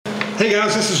Hey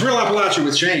guys, this is Real Appalachia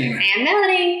with Shane. And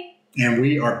Melody. And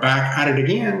we are back at it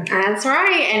again. That's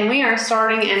right. And we are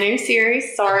starting a new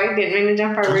series. Sorry, didn't mean to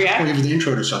jump over you. I'll give you the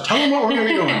intro to stuff. Tell them what we're going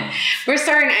to be doing. We're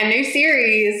starting a new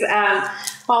series.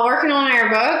 While working on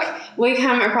our book, we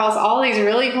come across all these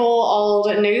really cool old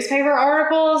newspaper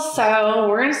articles. So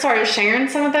we're going to start sharing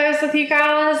some of those with you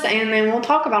guys, and then we'll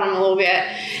talk about them a little bit.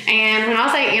 And when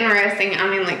I say interesting, I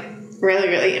mean like really,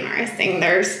 really interesting.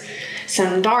 There's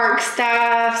some dark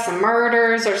stuff, some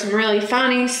murders, or some really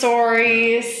funny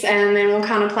stories, and then we'll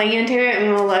kind of play into it,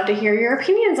 and we'll love to hear your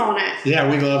opinions on it. Yeah,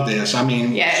 we love this. I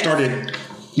mean, started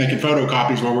making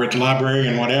photocopies while we're at the library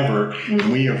and whatever,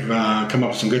 and we have come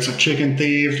up with some good stuff. Chicken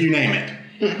thieves, you name it.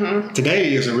 Mm-hmm.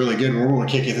 Today is a really good one. We're going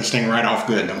to kick this thing right off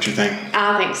good, don't you think?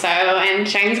 I think so. And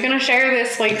Shane's going to share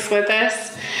this week's with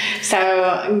us.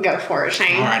 So go for it,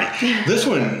 Shane. Alrighty. This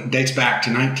one dates back to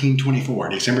 1924,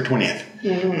 December 20th.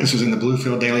 Mm-hmm. This was in the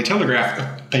Bluefield Daily Telegraph,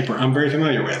 a paper I'm very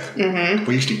familiar with. Mm-hmm.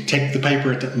 We used to take the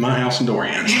paper at my house in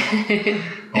Dorian. So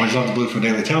always loved the Bluefield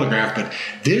Daily Telegraph. But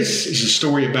this is a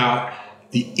story about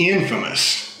the infamous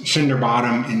Cinder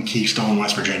Bottom in Keystone,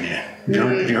 West Virginia.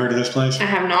 Have you heard of this place? I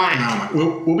have not.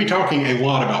 We'll be talking a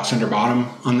lot about Cinder Bottom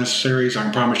on this series. I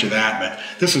can promise you that. But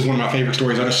this is one of my favorite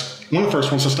stories. One of the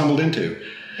first ones I stumbled into.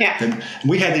 Yeah. And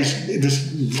we had this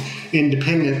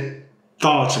independent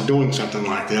thoughts of doing something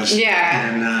like this.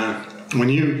 Yeah. And when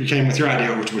you came with your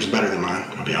idea, which was better than mine,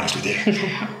 I'll be honest with you.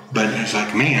 But it's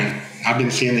like, man, I've been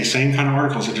seeing these same kind of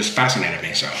articles that just fascinated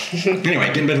me. So anyway,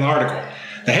 getting into the article.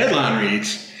 The headline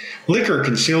reads, "Liquor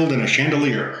concealed in a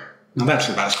chandelier." Now that's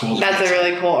about as cool as That's a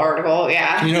really cool article,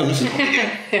 yeah. You know this is what we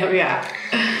get. Yeah.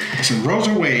 So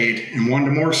Rosa Wade and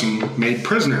Wanda Morrison made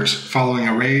prisoners following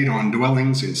a raid on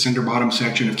dwellings in Cinder Bottom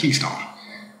section of Keystone.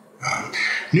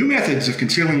 New methods of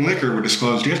concealing liquor were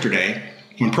disclosed yesterday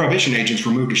when Prohibition agents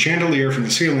removed a chandelier from the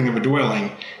ceiling of a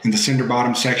dwelling in the Cinder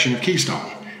Bottom section of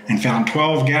Keystone and found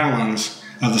 12 gallons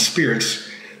of the spirits,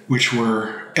 which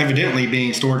were evidently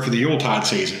being stored for the Yuletide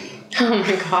season. Oh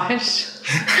my gosh.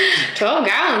 12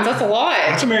 gallons, that's a lot.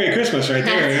 That's a Merry Christmas right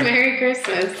there. That's Merry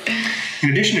Christmas. In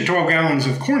addition to 12 gallons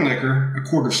of corn liquor, a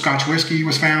quart of Scotch whiskey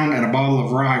was found and a bottle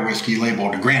of rye whiskey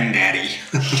labeled Granddaddy.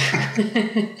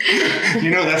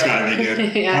 You know that's got to be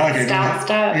good. Yeah, I like stout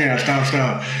stuff. Yeah, stout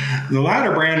stuff. The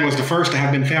latter brand was the first to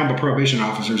have been found by Prohibition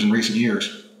officers in recent years.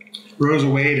 Rosa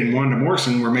Wade and Wanda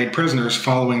Morrison were made prisoners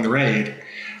following the raid.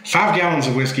 5 gallons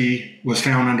of whiskey was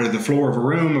found under the floor of a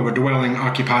room of a dwelling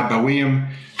occupied by William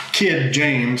Kid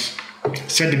James,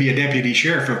 said to be a deputy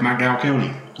sheriff of McDowell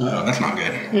County. Oh, that's not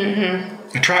good.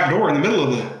 Mm-hmm. A trap door in the middle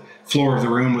of the floor of the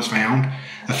room was found.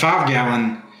 A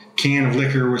 5-gallon can of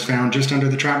liquor was found just under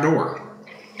the trap door.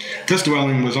 This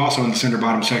dwelling was also in the Cinder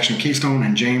Bottom section of Keystone,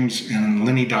 and James and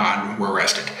Lenny Dodd were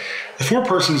arrested. The 4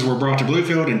 persons were brought to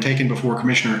Bluefield and taken before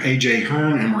Commissioner A.J.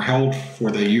 Hearn and were held for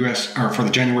the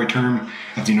January term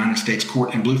of the United States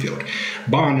Court in Bluefield.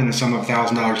 Bond in the sum of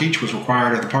 $1,000 each was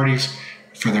required of the parties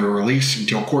for their release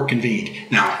until court convened.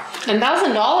 Now,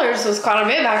 $1,000 was quite a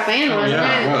bit back then, wasn't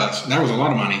it? It was. That was a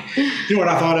lot of money. You know what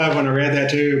I thought of when I read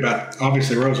that too? About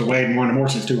obviously Rosa Wade and Wanda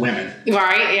Morrison's 2 women.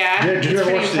 Right, yeah. Did you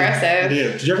ever watch impressive.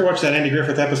 Did you ever watch that Andy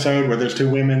Griffith episode where those 2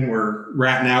 women were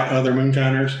ratting out other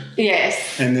moonshiners?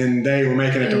 Yes. And then they were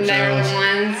making it themselves. They were the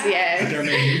ones, yes. They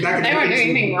weren't doing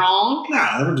anything wrong.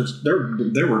 No,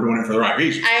 they were doing it for the right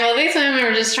reason. Well, these women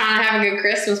were just trying to have a good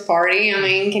Christmas party. I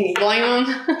mean, can you blame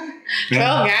them?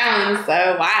 12 gallons,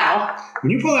 though. Wow.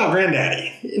 When you pull out Granddaddy.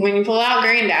 You're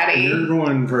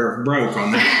going for broke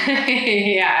on that.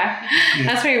 Yeah.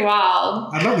 That's pretty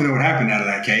wild. I'd love to know what happened out of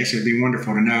that case. It'd be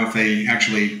wonderful to know if they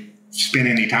actually spent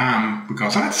any time,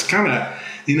 because that's kind of,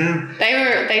 you know.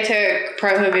 They took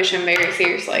Prohibition very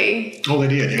seriously. Oh, they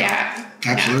did, yeah.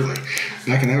 Absolutely. Yeah.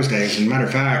 Back in those days, as a matter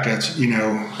of fact, that's, you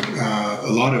know,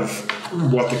 a lot of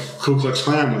what the Ku Klux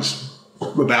Klan was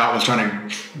about was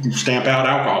trying to stamp out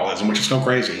alcoholism, which is so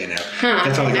crazy, you know.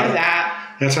 That's how they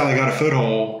got a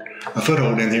foothold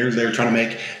in here. They were trying to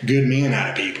make good men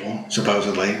out of people,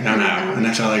 supposedly. I know, and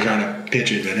that's how they're trying to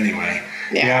pitch it. But anyway,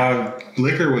 yeah,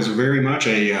 liquor was very much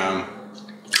a.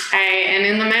 And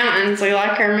in the mountains, we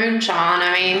like our moonshine.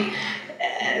 I mean,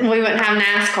 we wouldn't have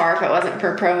NASCAR if it wasn't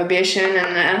for Prohibition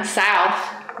in the South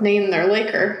needing their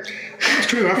liquor. It's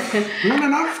true. I've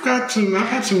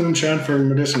had some moonshine for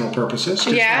medicinal purposes.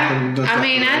 Yeah. I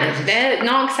mean, it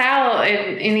knocks out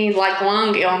any like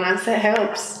lung illness. It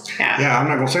helps. Yeah. I'm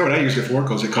not going to say what I used it for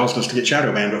because it caused us to get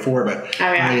shadow banned before, but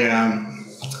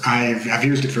I've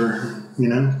used it for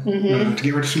to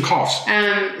get rid of some coughs.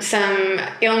 Some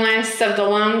illness of the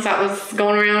lungs that was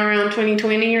going around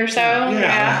 2020 or so.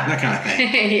 Yeah. That kind of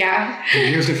thing. Yeah. I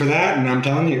used it for that, and I'm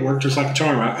telling you, it worked just like a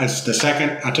charm. As the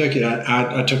second I took it,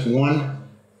 I took one.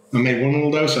 I made one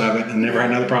little dose of it and never had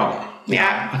another problem.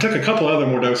 Yeah. I took a couple other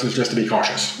more doses just to be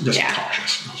cautious.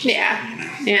 Cautious.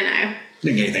 Yeah.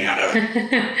 Didn't get anything out of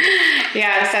it.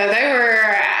 Yeah, so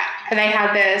they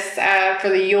had this for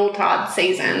the Yuletide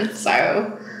season,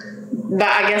 so, but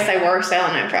I guess they were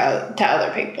selling it to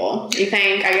other people. You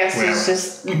think, I guess it's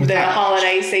just the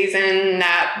holiday season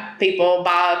that people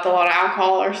buy up a lot of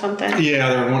alcohol or something?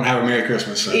 Yeah, they won't have a Merry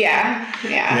Christmas. So. Yeah.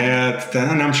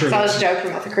 And I'm sure. So I was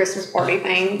joking about the Christmas party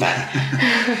thing, but.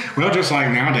 Well, just like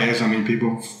nowadays, I mean,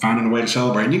 people finding a way to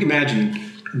celebrate. And you can imagine.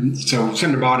 So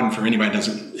Cinder Bottom, for anybody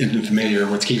isn't familiar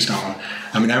with Keystone,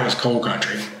 I mean, that was coal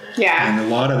country. Yeah. And a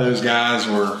lot of those guys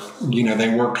were,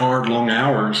 they worked hard, long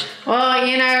hours. Well,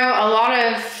 a lot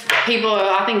of people,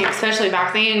 I think especially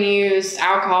back then, used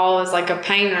alcohol as like a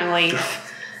pain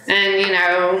relief.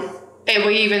 And,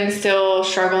 we even still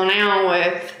struggle now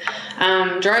with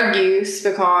drug use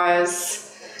because...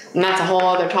 And that's a whole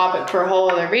other topic for a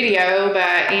whole other video,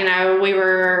 but, we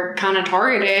were kind of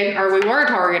targeted, or we were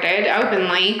targeted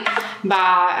openly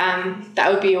by the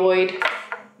opioid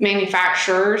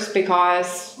manufacturers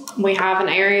because we have an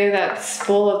area that's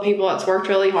full of people that's worked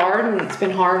really hard and it's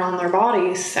been hard on their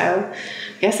bodies. So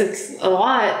I guess it's a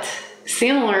lot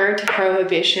similar to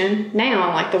prohibition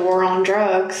now, like the war on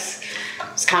drugs.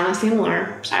 It's kind of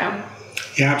similar, so.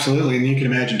 Yeah, absolutely. And you can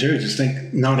imagine, too, just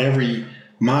think not every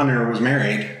miner was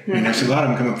married. Mm-hmm. So a lot of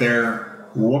them come up there.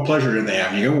 What pleasure did they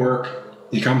have? You go work,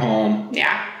 you come home.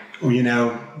 Yeah.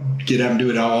 Get up and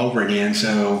do it all over again.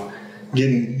 So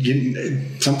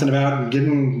getting something about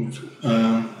getting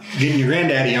your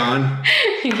granddaddy on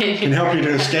can help you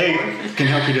to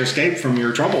escape from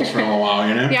your troubles for a while.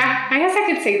 Yeah, I guess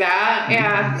I could see that.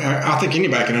 Yeah. I think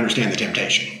anybody can understand the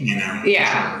temptation.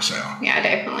 Yeah. For sure, so. Yeah,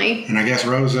 definitely. And I guess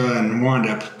Rosa and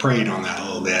Wanda preyed on that a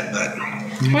little bit, but.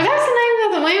 Well, that's the name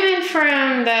of the women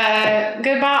from the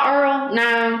Goodbye Earl?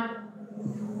 No.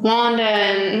 Wanda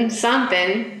and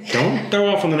something. Don't throw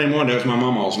off on the name Wanda. It's my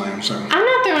mama's name, so. I'm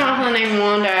not throwing off on the name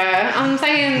Wanda. I'm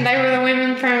saying they were the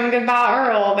women from Goodbye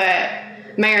Earl, but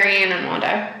Mary Ann and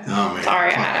Wanda. Oh, man.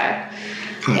 Sorry, I had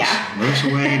a... Rosa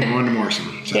Wade and Wanda Morrison.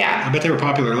 So yeah. I bet they were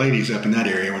popular ladies up in that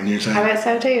area when you say. I bet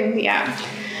so, too. Yeah.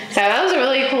 So that was a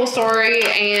really cool story,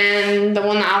 and the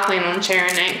one that I plan on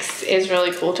sharing next is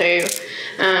really cool, too.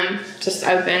 Just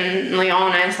openly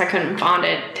honest, I couldn't find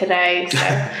it today,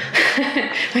 so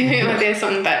we went with this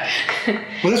one, but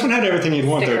well, this one had everything you'd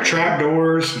want. There are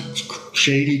trapdoors,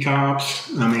 shady cops.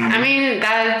 I mean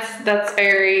that's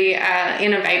very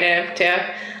innovative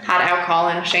to hide alcohol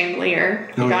in a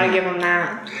chandelier. You gotta give them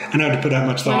that. I know, to put that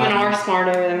much thought. Women are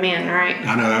smarter than men, right?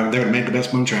 I know, they would make the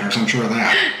best moonshiners, I'm sure of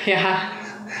that. Yeah.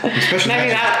 Especially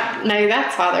maybe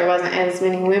that's why there wasn't as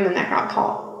many women that got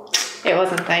caught. It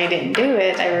wasn't they didn't do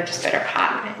it; they were just better at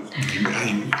hiding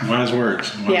it. Wise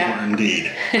words. Wise words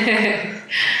indeed.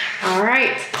 All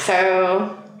right,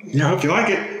 so. Yeah, I hope you like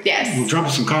it. Yes. We'll drop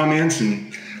us some comments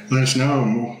and let us know,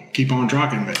 and we'll keep on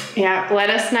trucking. But yeah,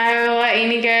 let us know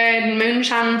any good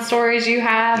moonshine stories you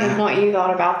have and what you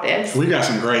thought about this. We got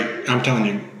some great. I'm telling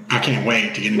you. I can't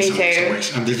wait to get into some of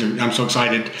these stories. I'm so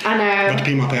excited. I know. About to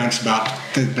pee my pants about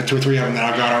the 2 or 3 of them that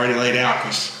I've got already laid out.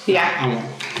 Yeah.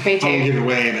 Me too. I won't give it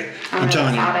away, but I'm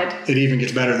telling you, it even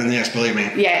gets better than this, believe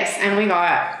me. Yes, and we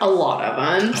got a lot of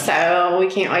them. So we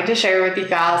can't wait to share with you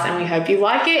guys, and we hope you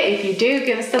like it. If you do,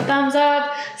 give us the thumbs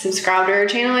up. Subscribe to our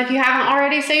channel if you haven't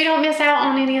already so you don't miss out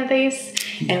on any of these.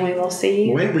 And we will see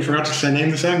you. Wait, we forgot to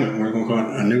name the segment. We're going to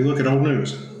call it A New Look at Old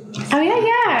News. Oh,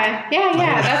 yeah.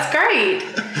 That's great.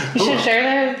 You should share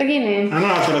that at the beginning. I know,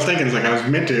 that's what I was thinking. It's like I was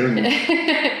meant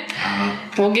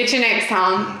to. We'll get you next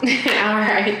time. All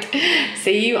right.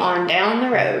 See you on down the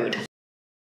road.